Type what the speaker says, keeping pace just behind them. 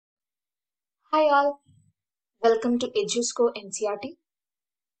Hi all, welcome to Eduscore NCERT.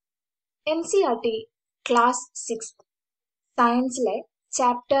 NCERT Class 6th സയൻസിലെ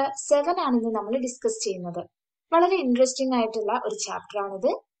chapter 7 ആണ് ഇന്ന് നമ്മൾ discuss ചെയ്യുന്നത്. വളരെ ഇൻട്രസ്റ്റിംഗ് ആയിട്ടുള്ള ഒരു ചാപ്റ്റർ ആണിത്.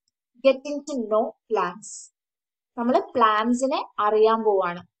 Getting to know plants. നമ്മൾ പ്ലാന്റ്സിനെ അറിയാൻ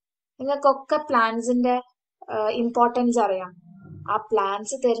പോവാണ്. നിങ്ങൾക്കൊക്കെ പ്ലാന്റ്സിന്റെ ഇമ്പോർട്ടൻസ് അറിയാം. ആ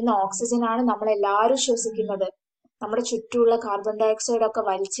പ്ലാന്റ്സ് തരുന്ന ഓക്സിജൻ ആണ് നമ്മൾ എല്ലാവരും ശ്വസിക്കുന്നത്. നമ്മുടെ ചുറ്റുമുള്ള കാർബൺ ഡൈ ഓക്സൈഡ് ഒക്കെ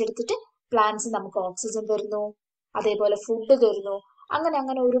വലിച്ചെടുത്തിട്ട് പ്ലാന്റ്സ് നമുക്ക് ഓക്സിജൻ തരുന്നു, അതേപോലെ ഫുഡ് തരുന്നു.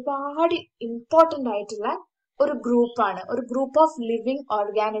 അങ്ങനെ ഒരുപാട് ഇമ്പോർട്ടന്റ് ആയിട്ടുള്ള ഒരു ഗ്രൂപ്പാണ്, ഒരു ഗ്രൂപ്പ് ഓഫ് ലിവിങ്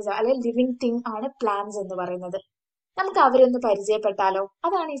ഓർഗാനിസം അല്ലെങ്കിൽ ലിവിങ് തിങ് ആണ് പ്ലാന്റ്സ് എന്ന് പറയുന്നത്. നമുക്ക് അവരൊന്ന് പരിചയപ്പെട്ടാലോ?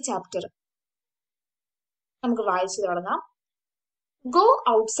 അതാണ് ഈ ചാപ്റ്റർ. നമുക്ക് വായിച്ചു തുടങ്ങാം. Go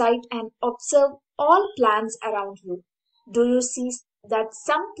outside and observe all plants around you. Do you see that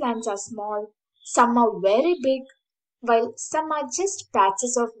some plants are small, some are very big, while some are just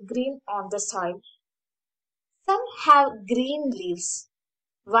patches of green on the soil? Some have green leaves,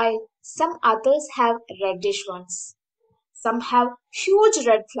 while some others have reddish ones. Some have huge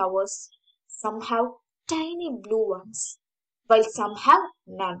red flowers, some have tiny blue ones, while some have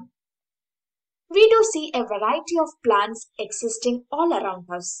none. We do see a variety of plants existing all around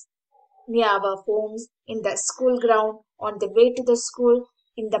us, near our homes, in the school ground, on the way to the school,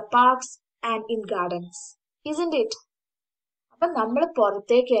 in the parks, and in gardens. Isn't it? അപ്പൊ നമ്മൾ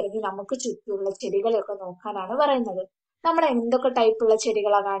പുറത്തേക്ക് ഇറങ്ങി നമുക്ക് ചുറ്റുമുള്ള ചെടികളെയൊക്കെ നോക്കാനാണ് പറയുന്നത്. നമ്മൾ എന്തൊക്കെ ടൈപ്പുള്ള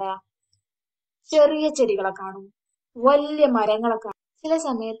ചെടികളാ കാണുക? ചെറിയ ചെടികളെ കാണും, വലിയ മരങ്ങളെ കാണും. ചില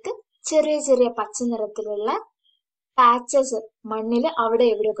സമയത്ത് ചെറിയ ചെറിയ പച്ച നിറത്തിലുള്ള പാച്ചസ് മണ്ണിൽ അവിടെ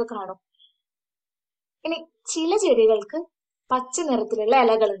എവിടെയൊക്കെ കാണും. ഇനി ചില ചെടികൾക്ക് പച്ച നിറത്തിലുള്ള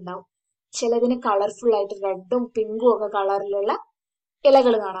ഇലകൾ ഉണ്ടാവും. ചിലതിന് കളർഫുൾ ആയിട്ട് റെഡും പിങ്കും ഒക്കെ കളറിലുള്ള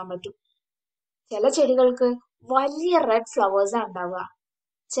ഇലകൾ കാണാൻ പറ്റും. ചില ചെടികൾക്ക് വലിയ റെഡ് ഫ്ലവേഴ്സാ ഉണ്ടാവുക.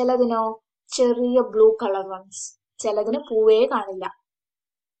 ചിലതിനോ ചെറിയ ബ്ലൂ കളർ വൺസ്. ചിലതിന് പൂവേ കാണില്ല.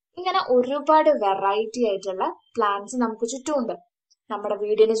 ഇങ്ങനെ ഒരുപാട് വെറൈറ്റി ആയിട്ടുള്ള പ്ലാന്റ്സ് നമുക്ക് ചുറ്റുമുണ്ട്. നമ്മുടെ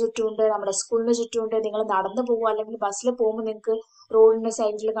വീടിന് ചുറ്റുമുണ്ട്, നമ്മുടെ സ്കൂളിന് ചുറ്റുമുണ്ട്. നിങ്ങൾ നടന്നു പോകുക അല്ലെങ്കിൽ ബസ്സിൽ പോകുമ്പോൾ നിങ്ങൾക്ക് റോഡിന്റെ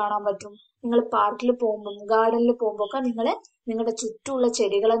സൈഡിൽ കാണാൻ പറ്റും. നിങ്ങൾ പാർക്കിൽ പോകുമ്പോൾ, ഗാർഡനിൽ പോകുമ്പോൾ ഒക്കെ നിങ്ങൾ നിങ്ങളുടെ ചുറ്റുമുള്ള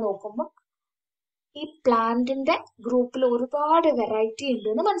ചെടികളെ നോക്കുമ്പോൾ ഈ പ്ലാന്റിന്റെ ഗ്രൂപ്പിൽ ഒരുപാട് വെറൈറ്റി ഉണ്ട്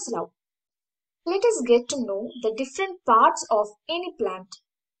എന്ന് മനസ്സിലാവും. Let us get to know the different parts of any plant.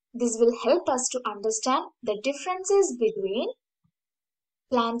 This will help us to understand the differences between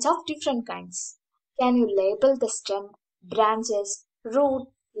plants of different kinds. Can you label the stem, branches, root,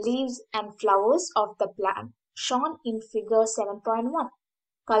 leaves and flowers of the plant shown in figure 7.1?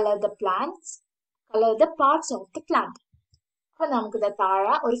 Color the parts of the plant. അപ്പൊ നമുക്ക്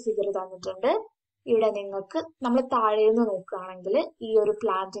താഴെ ഒരു figure തന്നിട്ടുണ്ട്. ഇവിടെ നിങ്ങൾക്ക് നമ്മൾ താഴെ നിന്ന് നോക്കുകയാണെങ്കിൽ ഈ ഒരു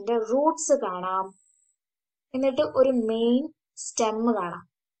പ്ലാന്റിന്റെ റൂട്ട്സ് കാണാം, എന്നിട്ട് ഒരു മെയിൻ സ്റ്റെം കാണാം.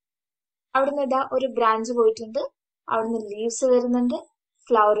 അവിടുന്ന് ഇതാ ഒരു ബ്രാഞ്ച് പോയിട്ടുണ്ട്, അവിടുന്ന് ലീവ്സ് വരുന്നുണ്ട്,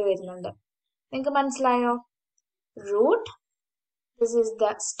 ഫ്ലവർ വരുന്നുണ്ട്. നിങ്ങൾക്ക് മനസ്സിലായോ? Root, this is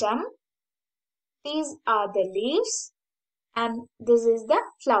the stem, these are the leaves and this is the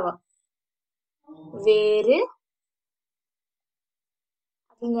flower. വേര്,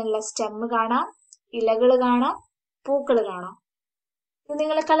 അതിൽ നിന്നുള്ള സ്റ്റെം കാണാം, ഇലകൾ കാണാം, പൂക്കൾ കാണാം. ഇത്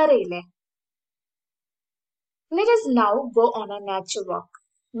നിങ്ങൾ കളർ ചെയ്യില്ലേ? Let us now go on a nature walk.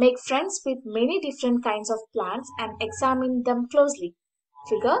 Make friends with many different kinds of plants and examine them closely.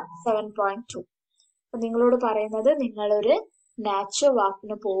 Figure 7.2. അപ്പൊ നിങ്ങളോട് പറയുന്നത് നിങ്ങളൊരു നാച്ചർ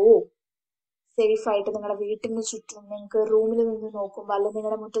വാക്കിന് പോവൂ. സേഫ് ആയിട്ട് നിങ്ങളുടെ വീട്ടിന് ചുറ്റും നിങ്ങൾക്ക് റൂമിൽ നിന്ന് നോക്കുമ്പോൾ അല്ലെങ്കിൽ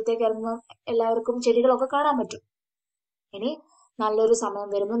നിങ്ങളുടെ മുറ്റത്തേക്ക് ഇറങ്ങുമ്പോൾ എല്ലാവർക്കും ചെടികളൊക്കെ കാണാൻ പറ്റും. ഇനി നല്ലൊരു സമയം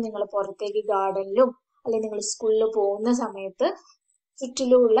വരുമ്പോൾ നിങ്ങൾ പുറത്തേക്ക് ഗാർഡനിലും അല്ലെങ്കിൽ നിങ്ങൾ സ്കൂളിൽ പോകുന്ന സമയത്ത്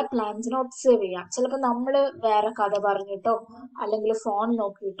ചുറ്റിലുള്ള പ്ലാന്റ്സിനെ ഒബ്സർവ് ചെയ്യാം. ചിലപ്പോൾ നമ്മൾ വേറെ കഥ പറഞ്ഞിട്ടോ അല്ലെങ്കിൽ ഫോൺ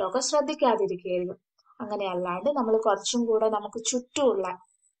നോക്കിയിട്ടോ ഒക്കെ ശ്രദ്ധിക്കാതിരിക്കുകയായിരിക്കും. അങ്ങനെ അല്ലാണ്ട് നമ്മൾ കുറച്ചും കൂടെ നമുക്ക് ചുറ്റുമുള്ള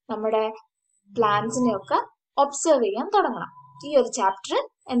നമ്മുടെ പ്ലാന്റ്സിനെയൊക്കെ ഒബ്സർവ് ചെയ്യാൻ തുടങ്ങണം. ഈ ഒരു ചാപ്റ്റർ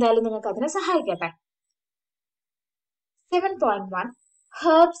എന്തായാലും നിങ്ങൾക്ക് അതിനെ സഹായിക്കട്ടെ. 7.1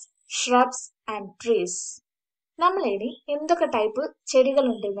 ഹെർബ്സ്, ഷ്രബ്സ് ആൻഡ് ട്രീസ്. നമ്മൾ ഇനി എന്തൊക്കെ ടൈപ്പ് ചെടികൾ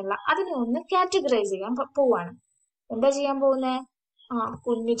ഉണ്ട് എന്നുള്ള അതിനെ ഒന്ന് കാറ്റഗറൈസ് ചെയ്യാൻ പോവാണ്. എന്താ ചെയ്യാൻ പോകുന്നത്?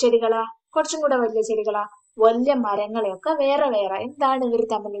 കുഞ്ഞു ചെടികളാ, കുറച്ചും കൂടെ വലിയ ചെടികളാ, വലിയ മരങ്ങളെയൊക്കെ വേറെ വേറെ, എന്താണ് ഇവർ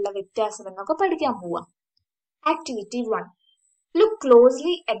തമ്മിലുള്ള വ്യത്യാസം എന്നൊക്കെ പഠിക്കാൻ പോവാം. Activity 1. Look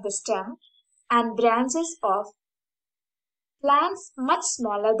closely at the stem and branches of plants much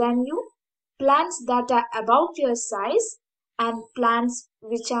smaller than you, plants that are about your size, and plants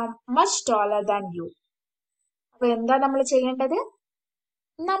which are much taller than you. അപ്പൊ എന്താ നമ്മൾ ചെയ്യേണ്ടത്?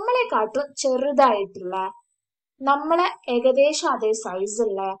 നമ്മളെക്കാട്ടും ചെറുതായിട്ടുള്ള, നമ്മളെ ഏകദേശം അതേ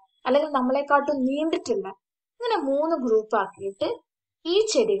സൈസുള്ള അല്ലെങ്കിൽ നമ്മളെക്കാട്ടും നീണ്ടിട്ടുള്ള, ഇങ്ങനെ 3 ഗ്രൂപ്പ് ആക്കിയിട്ട് ഈ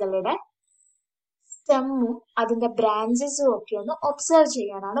ചെടികളുടെ സ്റ്റെമ്മും അതിന്റെ ബ്രാഞ്ചസും ഒക്കെ ഒന്ന് ഒബ്സർവ്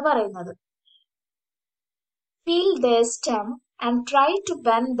ചെയ്യാനാണ് പറയുന്നത്. Feel their stem and try to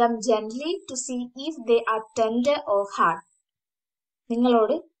bend them gently to see if they are tender or hard.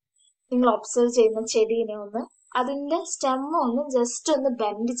 നിങ്ങൾ ഒബ്സർവ് ചെയ്യുന്ന ചെടീനെ ഒന്ന് അതിന്റെ സ്റ്റെമ്മ ഒന്ന് ജസ്റ്റ് ഒന്ന്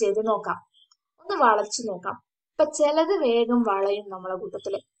ബെൻഡ് ചെയ്ത് നോക്കാം, ഒന്ന് വളച്ചു നോക്കാം. ഇപ്പൊ ചിലത് വേഗം വളയും നമ്മളെ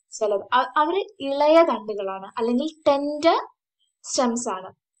കൂട്ടത്തില്, ചിലത് അവര് ഇളയ തണ്ടുകളാണ് അല്ലെങ്കിൽ ടെൻഡർ സ്റ്റെംസ്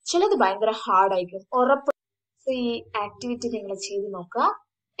ആണ്, ചിലത് ഭയങ്കര ഹാർഡായിരിക്കും. ഉറപ്പ് ഈ ആക്ടിവിറ്റി നിങ്ങൾ ചെയ്ത് നോക്കുക.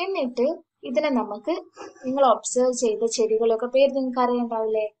 എന്നിട്ട് ഇതിനെ നമുക്ക് നിങ്ങൾ ഒബ്സർവ് ചെയ്ത ചെടികളൊക്കെ പേര് നിങ്ങൾക്ക്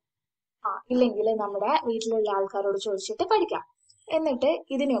അറിയണ്ടാവില്ലേ? ഇല്ലെങ്കിൽ നമ്മുടെ വീട്ടിലുള്ള ആൾക്കാരോട് ചോദിച്ചിട്ട് പഠിക്കാം. എന്നിട്ട്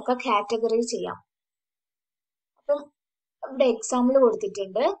ഇതിനെയൊക്കെ കാറ്റഗറി ചെയ്യാം. അപ്പം ഇവിടെ എക്സാമ്പിൾ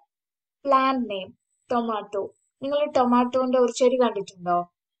കൊടുത്തിട്ടുണ്ട്. Plant name tomato. നിങ്ങൾ ടൊമാറ്റോന്റെ ഒരു ചെടി കണ്ടിട്ടുണ്ടോ?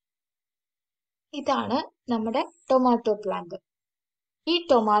 ഇതാണ് നമ്മുടെ ടൊമാറ്റോ പ്ലാന്റ്. ഈ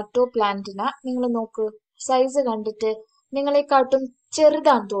ടൊമാറ്റോ പ്ലാന്റിനെ നിങ്ങൾ നോക്കൂ, സൈസ് കണ്ടിട്ട് നിങ്ങളെക്കാട്ടും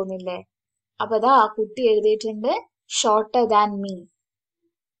ചെറുതാന്ന് തോന്നില്ലേ? അപ്പൊ അതാ ആ കുട്ടി എഴുതിയിട്ടുണ്ട് ഷോർട്ടർ ദാൻ മീ.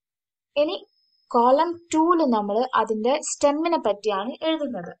 ഇനി കോളം 2 നമ്മൾ അതിന്റെ സ്റ്റെമ്മിനെ പറ്റിയാണ്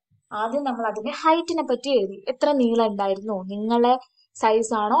എഴുതുന്നത്. ആദ്യം നമ്മൾ അതിന്റെ ഹൈറ്റിനെ പറ്റി എഴുതി, എത്ര നീളം ഉണ്ടായിരുന്നു, നിങ്ങളെ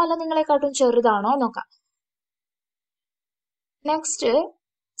സൈസ് ആണോ അല്ല നിങ്ങളെക്കാട്ടും ചെറുതാണോ നോക്കാം. നെക്സ്റ്റ്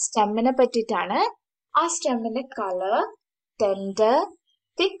സ്റ്റെമ്മിനെ പറ്റിയിട്ടാണ്. ആ സ്റ്റെമ്മിന്റെ കളർ ടെൻഡർ,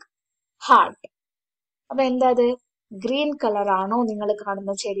 തിക്ക്, ഹാർഡ്. അപ്പൊ എന്താ അത്? ഗ്രീൻ കളർ ആണോ നിങ്ങൾ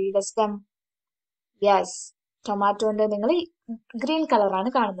കാണുന്ന ചെടിയുടെ സ്റ്റെം? യെസ്, ടൊമാറ്റോന്റെ നിങ്ങൾ ഗ്രീൻ കളറാണ്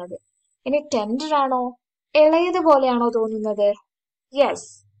കാണുന്നത്. ഇനി ടെൻഡർ ആണോ, ഇളയതുപോലെയാണോ തോന്നുന്നത്? യെസ്.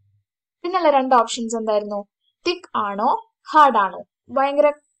 പിന്നുള്ള 2 ഓപ്ഷൻസ് എന്തായിരുന്നു? തിക്ക് ആണോ ഹാർഡ് ആണോ?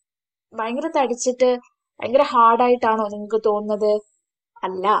 ഭയങ്കര തടിച്ചിട്ട് ഭയങ്കര ഹാർഡായിട്ടാണോ നിങ്ങൾക്ക് തോന്നുന്നത്?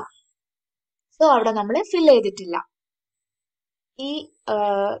 അല്ല. സോ അവിടെ നമ്മൾ ഫിൽ ചെയ്തിട്ടില്ല. ഈ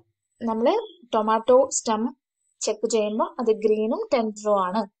നമ്മള് ടൊമാറ്റോ സ്റ്റെം ചെക്ക് ചെയ്യുമ്പോൾ അത് ഗ്രീനും ടെൻഡറും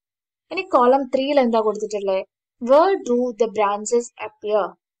ആണ്. ഇനി കോളം 3 എന്താ കൊടുത്തിട്ടുള്ളത്? Where do the branches appear.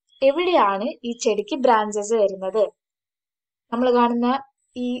 എവിടെയാണ് ഈ ചെടിക്ക് ബ്രാഞ്ചസ് വരുന്നത്? നമ്മൾ കാണുന്ന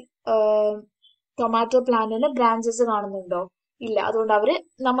ഈ ടൊമാറ്റോ പ്ലാന്റിന് ബ്രാഞ്ചസ് കാണുന്നുണ്ടോ? ഇല്ല. അതുകൊണ്ട്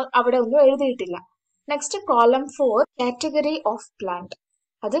നമ്മൾ അവിടെ ഒന്നും എഴുതിയിട്ടില്ല. Next column 4 category of plant.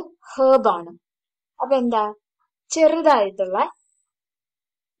 അത് ഹെർബ് ആണ്. അപ്പൊ എന്താ? ചെറുതായിട്ടുള്ള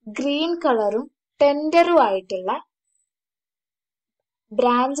ഗ്രീൻ കളറും ടെൻഡറും ആയിട്ടുള്ള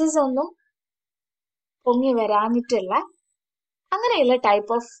ബ്രാഞ്ചസ് ഒന്നും പൊങ്ങി വരാഞ്ഞിട്ടുള്ള അങ്ങനെയുള്ള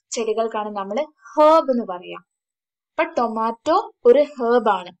ടൈപ്പ് ഓഫ് ചെടികൾക്കാണ് നമ്മൾ ഹെർബ് എന്ന് പറയാം. അപ്പൊ ടൊമാറ്റോ ഒരു ഹെർബ്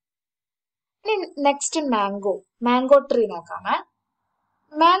ആണ്. ഇനി next mango tree നോക്കാമേ.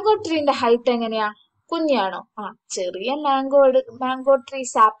 Mango ട്രീന്റെ height എങ്ങനെയാ? കുഞ്ഞാണോ? ചെറിയ മാംഗോ ട്രീ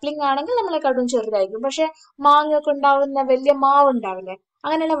സാപ്ലിംഗ് ആണെങ്കിൽ നമ്മളെക്കാട്ടും ചെറുതായിരിക്കും. പക്ഷെ മാങ്ങയൊക്കെ ഉണ്ടാവുന്ന വലിയ മാവ് ഉണ്ടാവില്ലേ,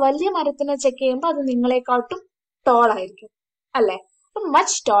 അങ്ങനെയുള്ള വലിയ മരത്തിനെ ചെക്ക് ചെയ്യുമ്പോൾ അത് നിങ്ങളെക്കാട്ടും ടോൾ ആയിരിക്കും അല്ലെ?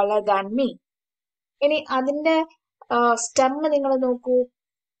 Much ടോളർ than me. ഇനി അതിന്റെ സ്റ്റെമ്മ് നിങ്ങൾ നോക്കൂ.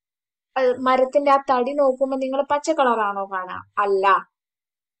 മരത്തിന്റെ ആ തടി നോക്കുമ്പോ നിങ്ങൾ പച്ച കളറാണോ കാണാ? അല്ല.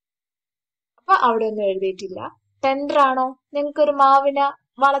 അപ്പൊ അവിടെ ഒന്നും എഴുതിയിട്ടില്ല. ടെൻഡർ ആണോ? നിങ്ങൾക്കൊരു മാവിനെ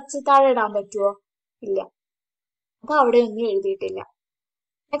വളച്ച് താഴെ ഇടാൻ പറ്റുമോ? ഇല്ല. അപ്പൊ അവിടെ ഒന്നും എഴുതിയിട്ടില്ല.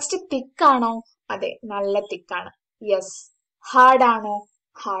 നെക്സ്റ്റ് തിക്ക് ആണോ? അതെ, നല്ല തിക്കാണ്. യെസ്. ഹാർഡ് ആണോ?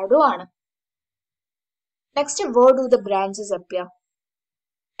 ഹാർഡും ആണ്. Next where do the branches appear?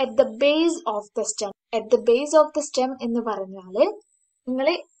 At the base of the stem. At the base of the stem എന്ന് പറഞ്ഞാല് നിങ്ങൾ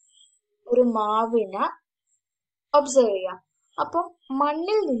ഒരു മാവിനെ ഒബ്സർവ് ചെയ്യാം. അപ്പൊ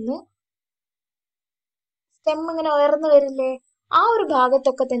മണ്ണിൽ നിന്ന് സ്റ്റെം ഇങ്ങനെ ഉയർന്നു വരില്ലേ, ആ ഒരു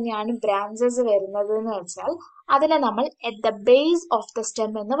ഭാഗത്തൊക്കെ തന്നെയാണ് ബ്രാഞ്ചസ് വരുന്നത് എന്ന് വെച്ചാൽ അതിനെ നമ്മൾ at the base of the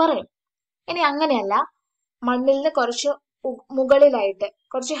stem എന്ന് പറയും. ഇനി അങ്ങനെയല്ല, മണ്ണിൽ നിന്ന് കുറച്ച് മുകളിലായിട്ട്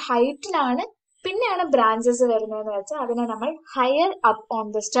കുറച്ച് ഹൈറ്റിലാണ് പിന്നെയാണ് ബ്രാഞ്ചസ് വരുന്നതെന്ന് വെച്ചാൽ അതിനെ നമ്മൾ higher up on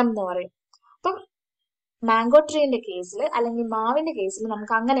the stem എന്ന് പറയും. അപ്പം മാംഗോ ട്രീന്റെ കേസിൽ അല്ലെങ്കിൽ മാവിന്റെ കേസിൽ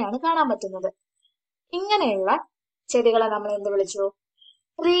നമുക്ക് അങ്ങനെയാണ് കാണാൻ പറ്റുന്നത്. ഇങ്ങനെയുള്ള ചെടികളെ നമ്മൾ എന്ത് വിളിച്ചു?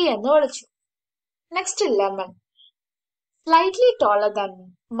 ട്രീ എന്ന് വിളിച്ചു. Next lemon. Slightly ടോളർ than me.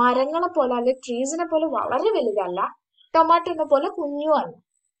 മരങ്ങളെ പോലെ അല്ലെ ട്രീസിനെ പോലെ വളരെ വലുതല്ല, ടൊമാറ്റോനെ പോലെ കുഞ്ഞും അല്ല.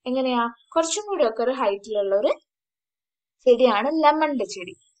 എങ്ങനെയാ? കുറച്ചും കൂടി ഒക്കെ ഒരു ഹൈറ്റിലുള്ള ഒരു ചെടിയാണ് ലെമണിന്റെ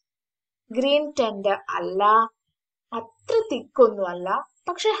ചെടി. ഗ്രീൻ ടെൻഡർ അല്ല, അത്ര തിക്കൊന്നും അല്ല,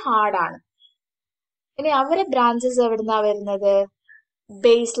 പക്ഷെ ഹാർഡാണ്. ഇനി അവരെ ബ്രാഞ്ചസ് എവിടുന്നാ വരുന്നത്?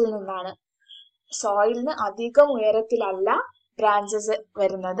 ബേസിൽ നിന്നാണ്. സോയിലിന് അധികം ഉയരത്തിലല്ല ബ്രാഞ്ചസ്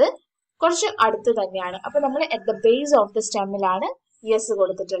വരുന്നത്, കുറച്ച് അടുത്ത് തന്നെയാണ്. അപ്പൊ നമ്മൾ at the base of the സ്റ്റെമ്മിലാണ് yes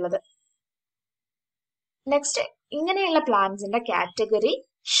കൊടുത്തിട്ടുള്ളത്. നെക്സ്റ്റ് ഇങ്ങനെയുള്ള പ്ലാന്റ്സിന്റെ കാറ്റഗറി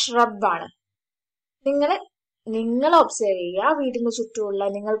shrub ആണ്. നിങ്ങൾ നിങ്ങൾ ഒബ്സർവ് ചെയ്യുക, വീടിന് ചുറ്റുമുള്ള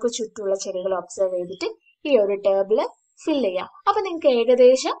നിങ്ങൾക്ക് ചുറ്റുമുള്ള ചെടികൾ ഒബ്സർവ് ചെയ്തിട്ട് ഈ ഒരു ടേബിള് ഫിൽ ചെയ്യാം. അപ്പൊ നിങ്ങൾക്ക്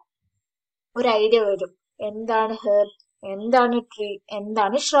ഏകദേശം ഒരു ഐഡിയ വരും എന്താണ് ഹെർബ്, എന്താണ് ട്രീ,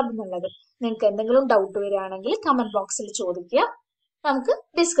 എന്താണ് shrub എന്നുള്ളത്. നിങ്ങൾക്ക് എന്തെങ്കിലും ഡൗട്ട് വരികയാണെങ്കിൽ കമന്റ് ബോക്സിൽ ചോദിക്കുക, നമുക്ക്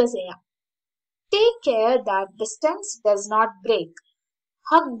ഡിസ്കസ് ചെയ്യാം. Take care that the stems does not break.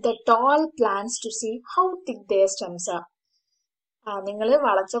 Hug the tall plants to see how thick their stems are. നിങ്ങൾ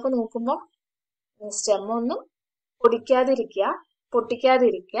വളച്ചൊക്കെ നോക്കുമ്പോൾ സ്റ്റെം ഒന്നും പൊട്ടിക്കാതിരിക്കുക.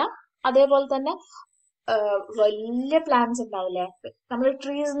 അതേപോലെ തന്നെ വലിയ പ്ലാന്റ്സ് ഉണ്ടാവില്ലേ, നമ്മൾ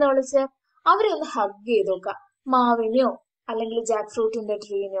ട്രീസ് എന്ന് വിളിച്ച് അവരെ ഒന്ന് ഹഗ് ചെയ്ത് നോക്കുക. മാവിനെയോ അല്ലെങ്കിൽ ജാക്ക് ഫ്രൂട്ടിന്റെ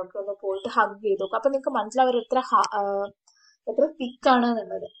ട്രീനെയോ ഒക്കെ ഒന്ന് പോയിട്ട് ഹഗ് ചെയ്ത് നോക്കുക. അപ്പൊ നിങ്ങൾക്ക് മനസ്സിലാവും അവർ എത്ര തിക്കാണ്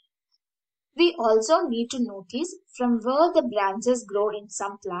എന്നുള്ളത്. We also need to notice from where the branches grow in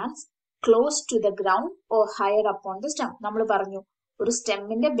some plants, close to the ground or higher up on the stem. നമ്മൾ പറഞ്ഞു ഒരു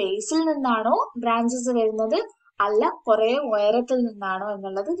സ്റ്റെമ്മിന്റെ ബേസിൽ നിന്നാണോ ബ്രാഞ്ചസ് വരുന്നത് അല്ല കുറെ ഉയരത്തിൽ നിന്നാണോ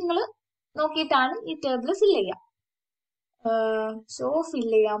എന്നുള്ളത് നിങ്ങൾ നോക്കിയിട്ടാണ് ഈ ടേബിൾ ഫിൽ ചെയ്യുക. സോ ഫിൽ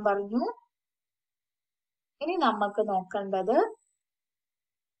ചെയ്യാൻ പറഞ്ഞു. ഇനി നമുക്ക് നോക്കേണ്ടത്,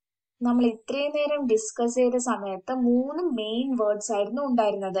 നമ്മൾ ഇത്രയും നേരം ഡിസ്കസ് ചെയ്ത സമയത്ത് 3 മെയിൻ വേർഡ്സ് ആയിരുന്നു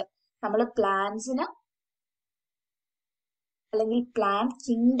ഉണ്ടായിരുന്നത്. നമ്മൾ പ്ലാന്റ്സിന് അല്ലെങ്കിൽ പ്ലാന്റ്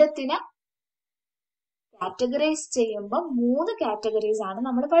കിങ്ഡത്തിനെ കാറ്റഗറൈസ് ചെയ്യുമ്പോൾ 3 കാറ്റഗറീസ് ആണ്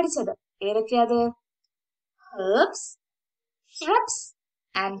നമ്മൾ പഠിച്ചത്. ഏതൊക്കെയത്? herbs, shrubs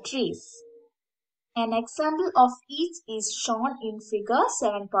and trees. An example of each is shown in figure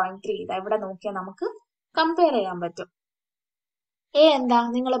 7.3. ഇത് ഇവിടെ നോക്കിയാൽ നമുക്ക് കമ്പയർ ചെയ്യാൻ പറ്റും. എന്താ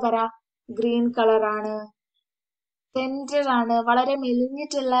നിങ്ങൾ പറ? ഗ്രീൻ കളർ ആണ്, ടെൻഡർ ആണ്, വളരെ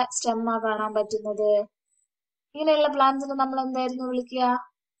മെലിഞ്ഞിട്ടുള്ള സ്റ്റെമ്മാ കാണാൻ പറ്റുന്നത്. ഇങ്ങനെയുള്ള പ്ലാന്റ്സിനെ നമ്മൾ എന്തായിരുന്നു വിളിക്കുക?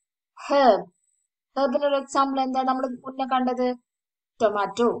 ഹെർബ്. ഹെർബിനൊരു എക്സാമ്പിൾ എന്താ നമ്മൾ മുന്നേ കണ്ടത്?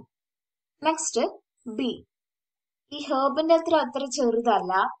 ടൊമാറ്റോ. Next B. ഈ ഹെർബിന്റെ അത്ര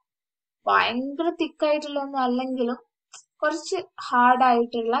ചെറുതല്ല, ഭയങ്കര തിക്കായിട്ടുള്ള ഒന്നും അല്ലെങ്കിലും കുറച്ച്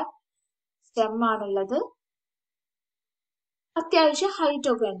ഹാർഡായിട്ടുള്ള സ്റ്റെമ്മാണുള്ളത്, അത്യാവശ്യം ഹൈറ്റ്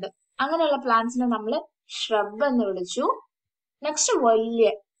ഒക്കെ ഉണ്ട്. അങ്ങനെയുള്ള പ്ലാന്റ്സിനെ നമ്മൾ shrub എന്ന് വിളിച്ചു. നെക്സ്റ്റ് വലിയ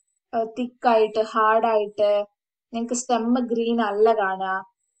തിക്കായിട്ട് ഹാർഡായിട്ട് നിങ്ങൾക്ക് സ്റ്റെമ്മ് ഗ്രീൻ അല്ല കാണുക,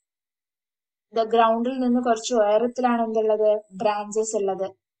 ഗ്രൗണ്ടിൽ നിന്ന് കുറച്ച് ഉയരത്തിലാണ് എന്തുള്ളത്? ബ്രാഞ്ചസ് ഉള്ളത്.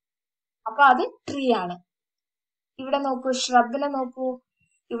 അപ്പൊ അത് ട്രീ ആണ്. ഇവിടെ നോക്കൂ, shrubനെ നോക്കൂ,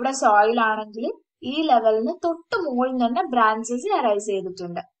 ഇവിടെ സോയിൽ ആണെങ്കിൽ ഈ ലെവലിന് തൊട്ട് മുകളിൽ തന്നെ ബ്രാഞ്ചസ് അറൈസ്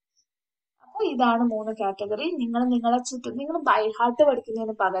ചെയ്തിട്ടുണ്ട്. അപ്പൊ ഇതാണ് 3 കാറ്റഗറി. നിങ്ങളുടെ ചുറ്റും നിങ്ങൾ ബൈ ഹാർട്ട്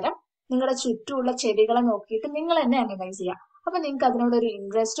പഠിക്കുന്നതിന് പകരം നിങ്ങളുടെ ചുറ്റുമുള്ള ചെടികളെ നോക്കിയിട്ട് നിങ്ങൾ തന്നെ അനലൈസ് ചെയ്യുക. അപ്പൊ നിങ്ങൾക്ക് അതിനോടൊരു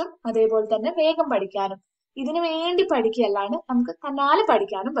ഇൻട്രസ്റ്റും അതേപോലെ തന്നെ വേഗം പഠിക്കാനും, ഇതിനു വേണ്ടി പഠിക്കുകയല്ലാണ്ട് നമുക്ക് തന്നാലെ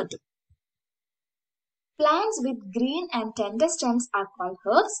പഠിക്കാനും പറ്റും. Plants with green and tender stems are called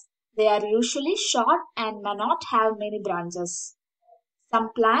herbs. They are usually short and may not have many branches. Some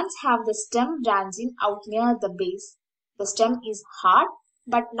plants have the stem branching out near the base. The stem is hard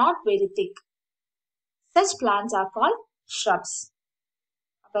but not very thick. Such plants are called shrubs.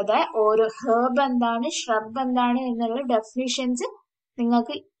 അപ്പൊ ഓരോ herb എന്താണ്, shrub എന്താണ് എന്നുള്ള definitions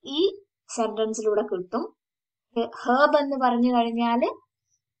നിങ്ങൾക്ക് ഈ സെന്റൻസിലൂടെ കിട്ടും. Herb എന്ന് പറഞ്ഞു കഴിഞ്ഞാൽ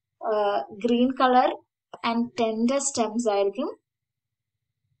green colour and tender stems ആയിരിക്കും.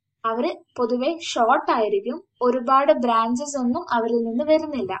 അവര് പൊതുവെ ഷോർട്ട് ആയിരിക്കും, ഒരുപാട് ബ്രാഞ്ചസ് ഒന്നും അവരിൽ നിന്ന്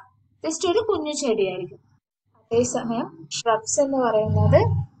വരുന്നില്ല, ജസ്റ്റ് ഒരു കുഞ്ഞു ചെടിയായിരിക്കും. അതേസമയം shrubs എന്ന് പറയുന്നത്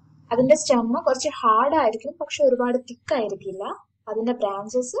അതിന്റെ സ്റ്റെമ്മ് കുറച്ച് ഹാർഡ് ആയിരിക്കും, പക്ഷെ ഒരുപാട് തിക്കായിരിക്കില്ല. അതിന്റെ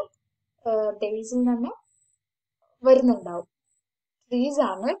ബ്രാഞ്ചസ് ബേസിൽ നിന്ന് വരുന്നുണ്ടാവും. ട്രീസ്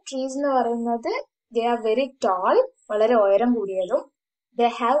ആണ്. ട്രീസ് എന്ന് പറയുന്നത് ദേ ആർ വെരി ടോൾ, വളരെ ഉയരം കൂടിയതും. They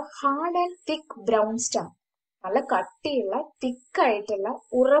have hard and thick brown stem. നല്ല കട്ടിയുള്ള തിക്കായിട്ടുള്ള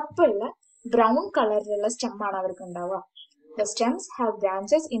ഉറപ്പുള്ള ബ്രൗൺ കളറിലുള്ള സ്റ്റെമ്മാണ് അവർക്ക് ഉണ്ടാവുക. The stems have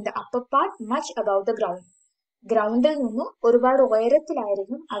branches in the upper part much about the ground. ഗ്രൗണ്ടിൽ നിന്നും ഒരുപാട്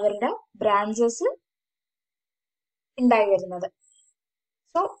ഉയരത്തിലായിരിക്കും അവരുടെ ബ്രാഞ്ചസ് ഉണ്ടായി വരുന്നത്.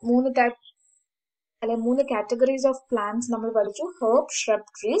 സോ 3 കാറ്റഗറീസ് ഓഫ് പ്ലാന്റ്സ് നമ്മൾ പഠിച്ചു. Herb, shrub,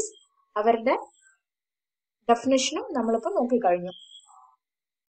 trees. അവരുടെ ഡെഫിനിഷനും നമ്മളിപ്പോൾ നോക്കിക്കഴിഞ്ഞു.